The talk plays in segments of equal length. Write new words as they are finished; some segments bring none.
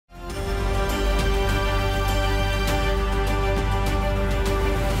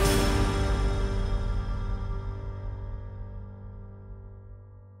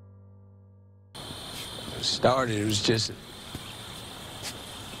started, it was just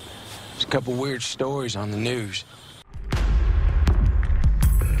a couple weird stories on the news.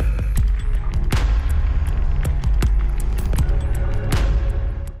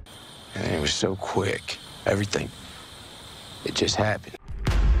 And it was so quick. Everything, it just happened.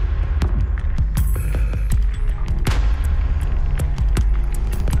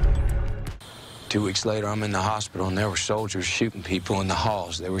 Two weeks later, I'm in the hospital, and there were soldiers shooting people in the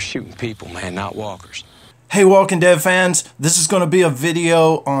halls. They were shooting people, man, not walkers. Hey Walking Dead fans, this is going to be a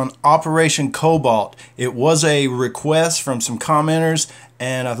video on Operation Cobalt. It was a request from some commenters,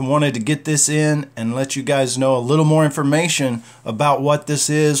 and I wanted to get this in and let you guys know a little more information about what this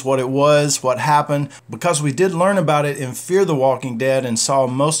is, what it was, what happened, because we did learn about it in Fear the Walking Dead and saw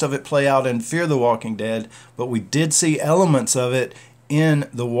most of it play out in Fear the Walking Dead, but we did see elements of it in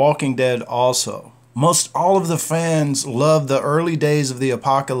The Walking Dead also. Most all of the fans loved the early days of the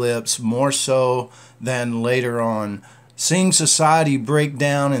apocalypse more so than later on. Seeing society break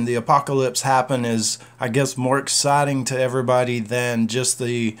down and the apocalypse happen is, I guess, more exciting to everybody than just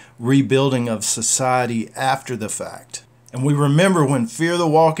the rebuilding of society after the fact. And we remember when Fear the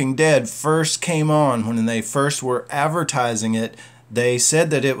Walking Dead first came on, when they first were advertising it, they said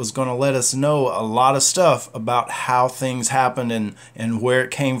that it was going to let us know a lot of stuff about how things happened and where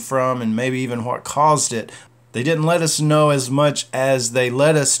it came from and maybe even what caused it. They didn't let us know as much as they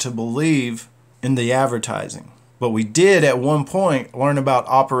led us to believe in the advertising. But we did at one point learn about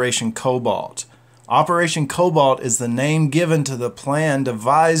Operation Cobalt. Operation Cobalt is the name given to the plan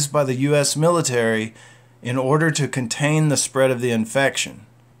devised by the U.S. military in order to contain the spread of the infection.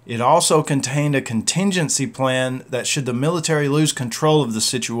 It also contained a contingency plan that should the military lose control of the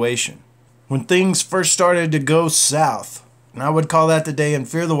situation. When things first started to go south, and I would call that the day in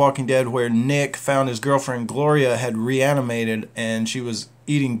Fear the Walking Dead where Nick found his girlfriend Gloria had reanimated and she was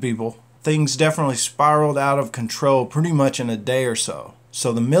eating people, things definitely spiraled out of control pretty much in a day or so.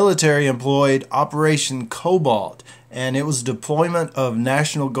 So the military employed Operation Cobalt, and it was deployment of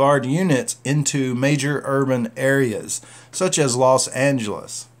National Guard units into major urban areas, such as Los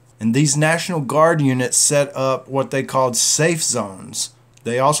Angeles. And these National Guard units set up what they called safe zones.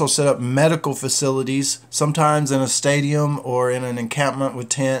 They also set up medical facilities, sometimes in a stadium or in an encampment with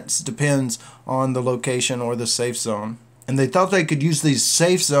tents, depends on the location or the safe zone. And they thought they could use these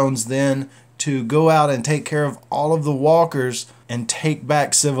safe zones then to go out and take care of all of the walkers and take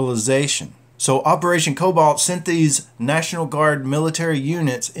back civilization. So Operation Cobalt sent these National Guard military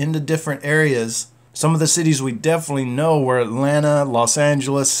units into different areas. Some of the cities we definitely know were Atlanta, Los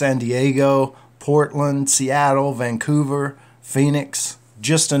Angeles, San Diego, Portland, Seattle, Vancouver, Phoenix,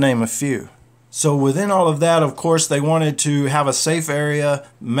 just to name a few. So within all of that, of course, they wanted to have a safe area,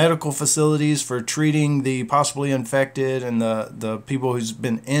 medical facilities for treating the possibly infected and the people who's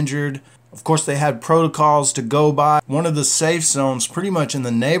been injured. Of course, they had protocols to go by. One of the safe zones pretty much in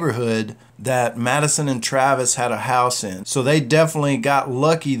the neighborhood that Madison and Travis had a house in. So they definitely got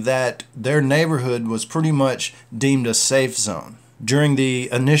lucky that their neighborhood was pretty much deemed a safe zone during the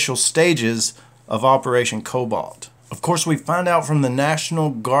initial stages of Operation Cobalt. Of course, we find out from the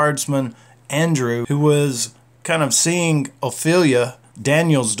National Guardsman Andrew, who was kind of seeing Ophelia,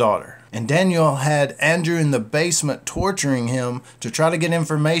 Daniel's daughter. And Daniel had Andrew in the basement torturing him to try to get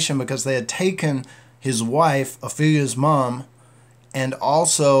information because they had taken his wife, Ophelia's mom, and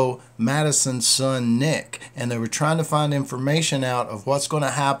also Madison's son, Nick. And they were trying to find information out of what's going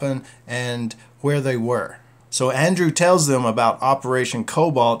to happen and where they were. So Andrew tells them about Operation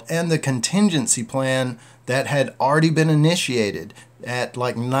Cobalt and the contingency plan that had already been initiated. At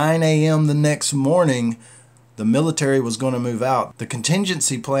like 9 a.m. the next morning, the military was going to move out. The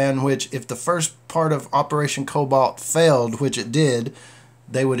contingency plan, which if the first part of Operation Cobalt failed, which it did,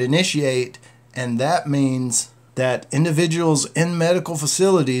 they would initiate, and that means that individuals in medical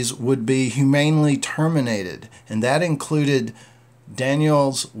facilities would be humanely terminated. And that included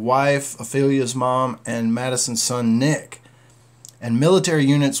Daniel's wife, Ophelia's mom, and Madison's son, Nick. And military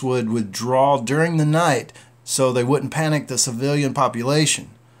units would withdraw during the night so they wouldn't panic the civilian population.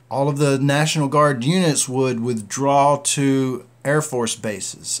 All of the National Guard units would withdraw to Air Force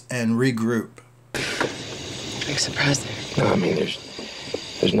bases and regroup. Big surprise there. No, I mean,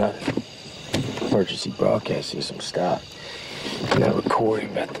 there's nothing. Emergency broadcast system stopped. And that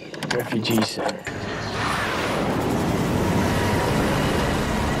recording about the refugee center.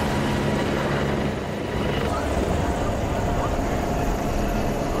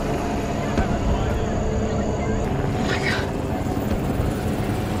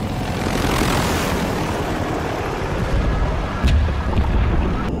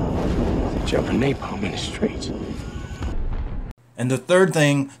 Jumping napalm in the streets. And the third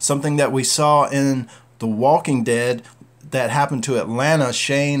thing, something that we saw in The Walking Dead that happened to Atlanta,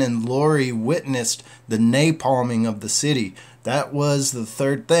 Shane and Lori witnessed the napalming of the city. That was the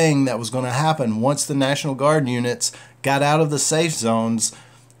third thing that was going to happen. Once the National Guard units got out of the safe zones,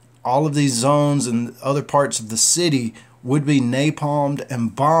 all of these zones and other parts of the city would be napalmed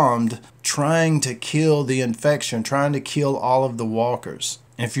and bombed, trying to kill the infection, trying to kill all of the walkers.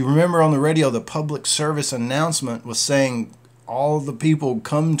 And if you remember on the radio, the public service announcement was saying, all of the people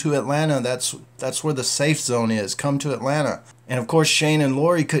come to Atlanta. That's where the safe zone is. Come to Atlanta. And of course, Shane and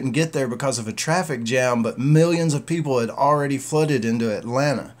Lori couldn't get there because of a traffic jam, but millions of people had already flooded into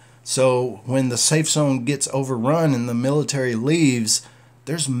Atlanta. So when the safe zone gets overrun and the military leaves,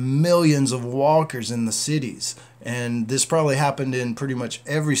 there's millions of walkers in the cities. And this probably happened in pretty much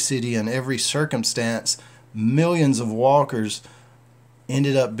every city and every circumstance. Millions of walkers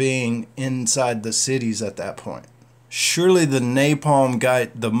ended up being inside the cities at that point. Surely the napalm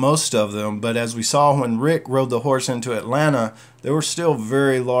got the most of them, but as we saw when Rick rode the horse into Atlanta, there were still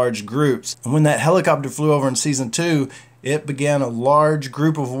very large groups. And when that helicopter flew over in season 2, it began a large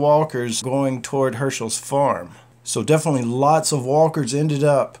group of walkers going toward Herschel's farm. So definitely lots of walkers ended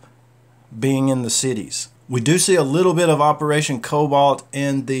up being in the cities. We do see a little bit of Operation Cobalt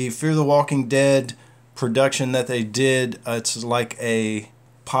in the Fear the Walking Dead production that they did. It's like a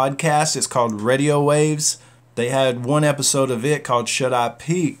podcast. It's called Radio Waves. They had one episode of it called Should I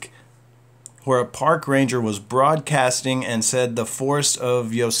Peek, where a park ranger was broadcasting and said the forests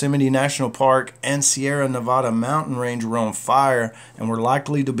of Yosemite National Park and Sierra Nevada mountain range were on fire and were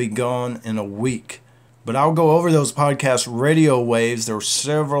likely to be gone in a week. But I'll go over those podcast radio waves. There were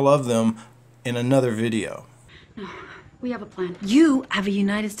several of them in another video. No, we have a plan. You have a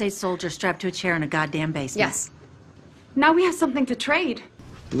United States soldier strapped to a chair in a goddamn basement. Yes. Now we have something to trade.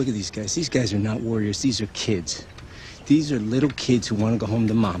 Look at these guys. These guys are not warriors. These are kids. These are little kids who want to go home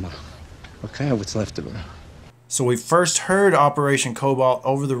to mama. Okay, what's left of her. So we first heard Operation Cobalt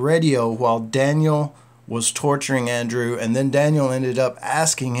over the radio while Daniel was torturing Andrew, and then Daniel ended up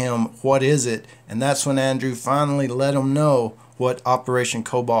asking him, what is it? And that's when Andrew finally let him know what Operation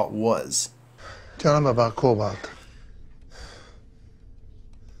Cobalt was. Tell him about Cobalt.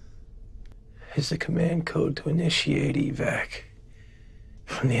 It's the command code to initiate evac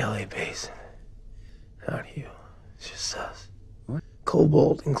from the LA basin. Not you. It's just us. What?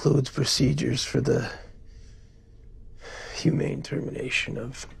 Cobalt includes procedures for the humane termination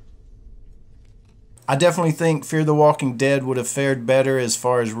of... I definitely think Fear the Walking Dead would have fared better as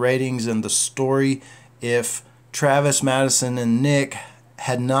far as ratings and the story if Travis, Madison, and Nick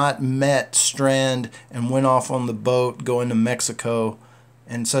had not met Strand and went off on the boat going to Mexico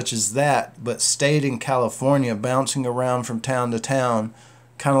and such as that, but stayed in California bouncing around from town to town,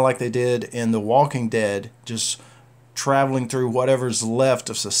 kind of like they did in The Walking Dead, just traveling through whatever's left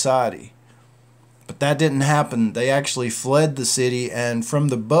of society. But that didn't happen. They actually fled the city, and from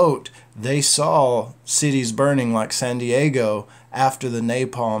the boat, they saw cities burning like San Diego after the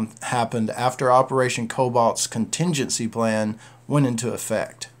napalm happened, after Operation Cobalt's contingency plan went into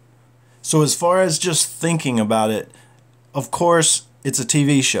effect. So as far as just thinking about it, of course, it's a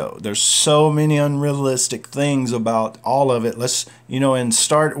TV show. There's so many unrealistic things about all of it. Let's, and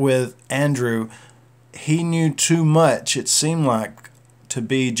start with Andrew. He knew too much, it seemed like, to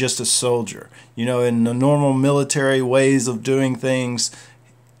be just a soldier. In the normal military ways of doing things,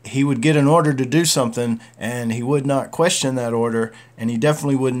 he would get an order to do something and he would not question that order, and he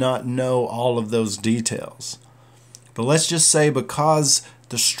definitely would not know all of those details. But let's just say because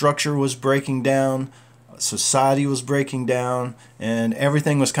the structure was breaking down, society was breaking down, and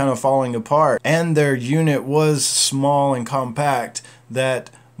everything was kind of falling apart, and their unit was small and compact, that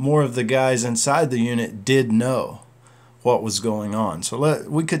more of the guys inside the unit did know what was going on. So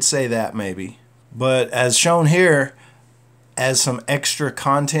we could say that maybe. But as shown here, as some extra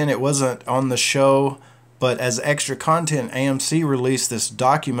content, it wasn't on the show, but as extra content, AMC released this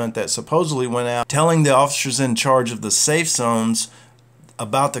document that supposedly went out telling the officers in charge of the safe zones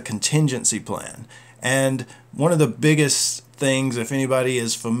about the contingency plan. And one of the biggest things, if anybody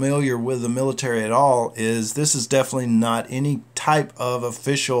is familiar with the military at all, is this is definitely not any type of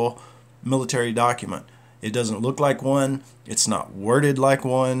official military document. It doesn't look like one. It's not worded like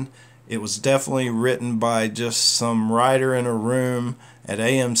one. It was definitely written by just some writer in a room at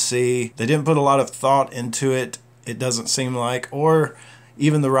AMC. They didn't put a lot of thought into it, it doesn't seem like, or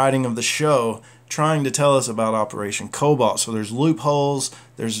even the writing of the show, trying to tell us about Operation Cobalt. So there's loopholes,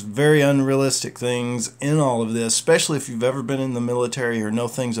 there's very unrealistic things in all of this, especially if you've ever been in the military or know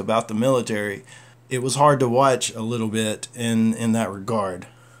things about the military. It was hard to watch a little bit in that regard.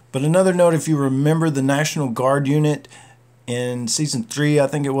 But another note, if you remember the National Guard unit in season 3, I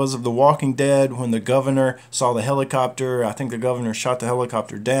think it was, of The Walking Dead, when the governor saw the helicopter. I think the governor shot the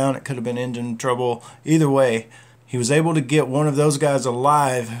helicopter down. It could have been engine trouble. Either way, he was able to get one of those guys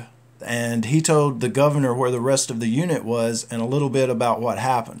alive, and he told the governor where the rest of the unit was and a little bit about what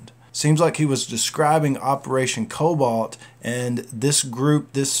happened. Seems like he was describing Operation Cobalt, and this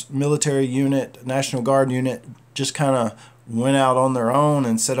group, this military unit, National Guard unit, just kind of went out on their own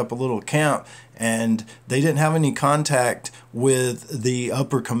and set up a little camp, and they didn't have any contact with the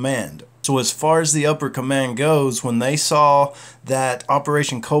upper command. So as far as the upper command goes, when they saw that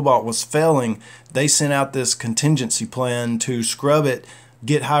Operation Cobalt was failing, they sent out this contingency plan to scrub it,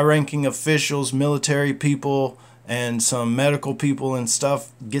 get high-ranking officials, military people, and some medical people and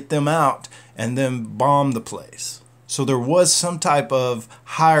stuff, get them out, and then bomb the place. So there was some type of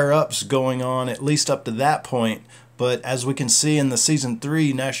higher-ups going on, at least up to that point. But as we can see in the season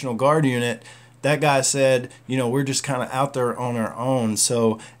 3 National Guard unit, that guy said, you know, we're just kind of out there on our own.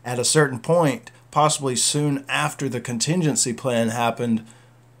 So at a certain point, possibly soon after the contingency plan happened,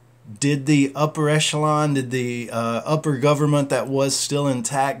 did the upper echelon, did the upper government that was still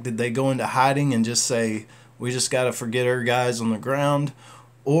intact, did they go into hiding and just say, we just got to forget our guys on the ground?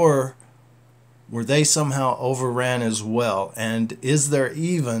 Or were they somehow overran as well? And is there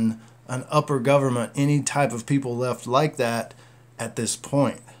even an upper government, any type of people left like that at this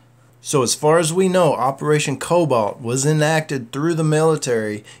point? So as far as we know, Operation Cobalt was enacted through the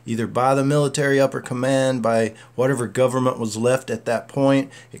military, either by the military upper command, by whatever government was left at that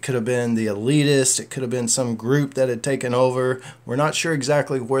point. It could have been the elitists, it could have been some group that had taken over. We're not sure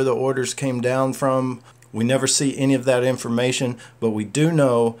exactly where the orders came down from. We never see any of that information, but we do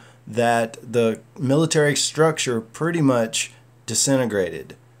know that the military structure pretty much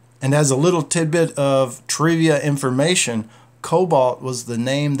disintegrated. And as a little tidbit of trivia information, Cobalt was the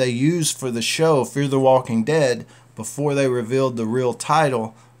name they used for the show Fear the Walking Dead before they revealed the real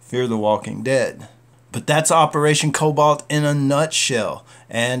title, Fear the Walking Dead. But that's Operation Cobalt in a nutshell.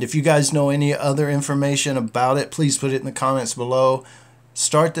 And if you guys know any other information about it, please put it in the comments below.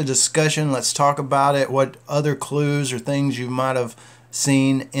 Start the discussion. Let's talk about it. What other clues or things you might have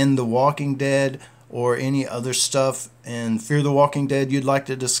seen in The Walking Dead or any other stuff in Fear the Walking Dead you'd like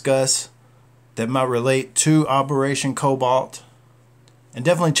to discuss that might relate to Operation Cobalt. And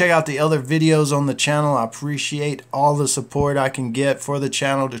definitely check out the other videos on the channel. I appreciate all the support I can get for the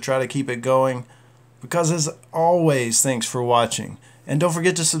channel to try to keep it going. Because as always, thanks for watching. And don't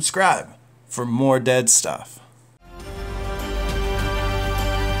forget to subscribe for more dead stuff.